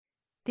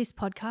This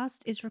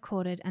podcast is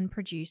recorded and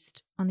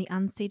produced on the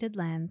unceded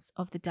lands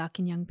of the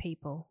Darkinjung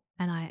people,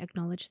 and I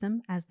acknowledge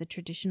them as the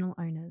traditional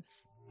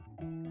owners.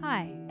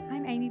 Hi,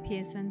 I'm Amy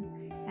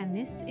Pearson, and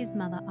this is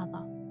Mother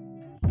Other.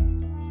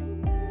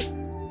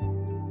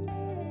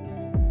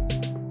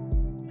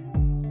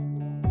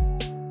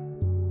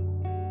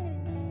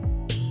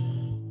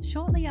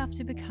 Shortly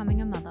after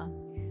becoming a mother,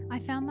 I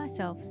found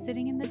myself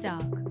sitting in the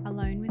dark,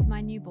 alone with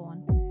my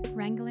newborn,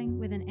 wrangling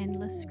with an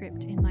endless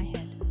script in my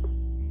head.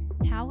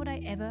 How would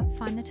I ever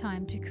find the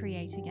time to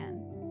create again,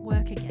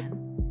 work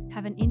again,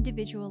 have an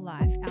individual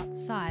life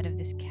outside of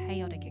this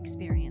chaotic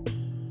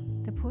experience?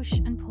 The push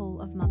and pull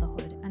of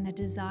motherhood and the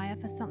desire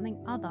for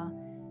something other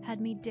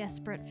had me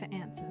desperate for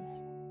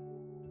answers.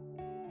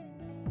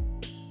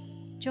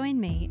 Join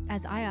me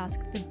as I ask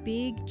the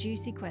big,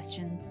 juicy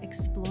questions,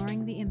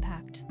 exploring the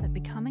impact that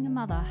becoming a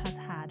mother has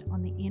had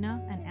on the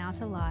inner and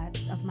outer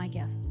lives of my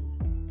guests.